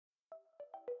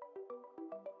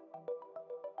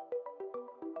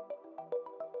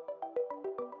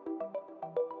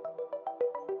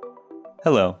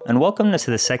Hello, and welcome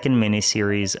to the second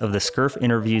mini-series of the SCRF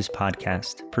Interviews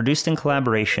podcast, produced in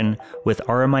collaboration with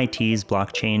RMIT's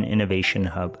Blockchain Innovation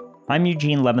Hub. I'm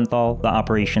Eugene Leventhal, the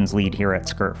operations lead here at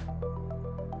SCRF.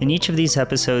 In each of these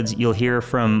episodes, you'll hear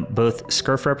from both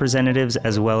SCRF representatives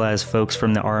as well as folks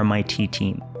from the RMIT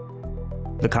team.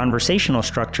 The conversational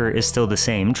structure is still the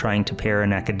same, trying to pair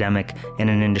an academic and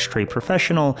an industry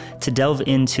professional to delve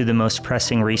into the most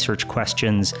pressing research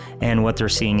questions and what they're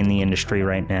seeing in the industry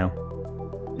right now.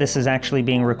 This is actually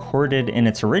being recorded in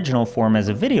its original form as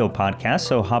a video podcast,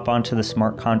 so hop onto the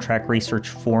Smart Contract Research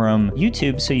Forum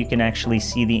YouTube so you can actually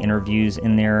see the interviews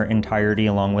in their entirety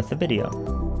along with the video.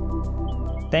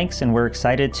 Thanks, and we're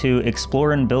excited to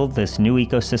explore and build this new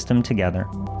ecosystem together.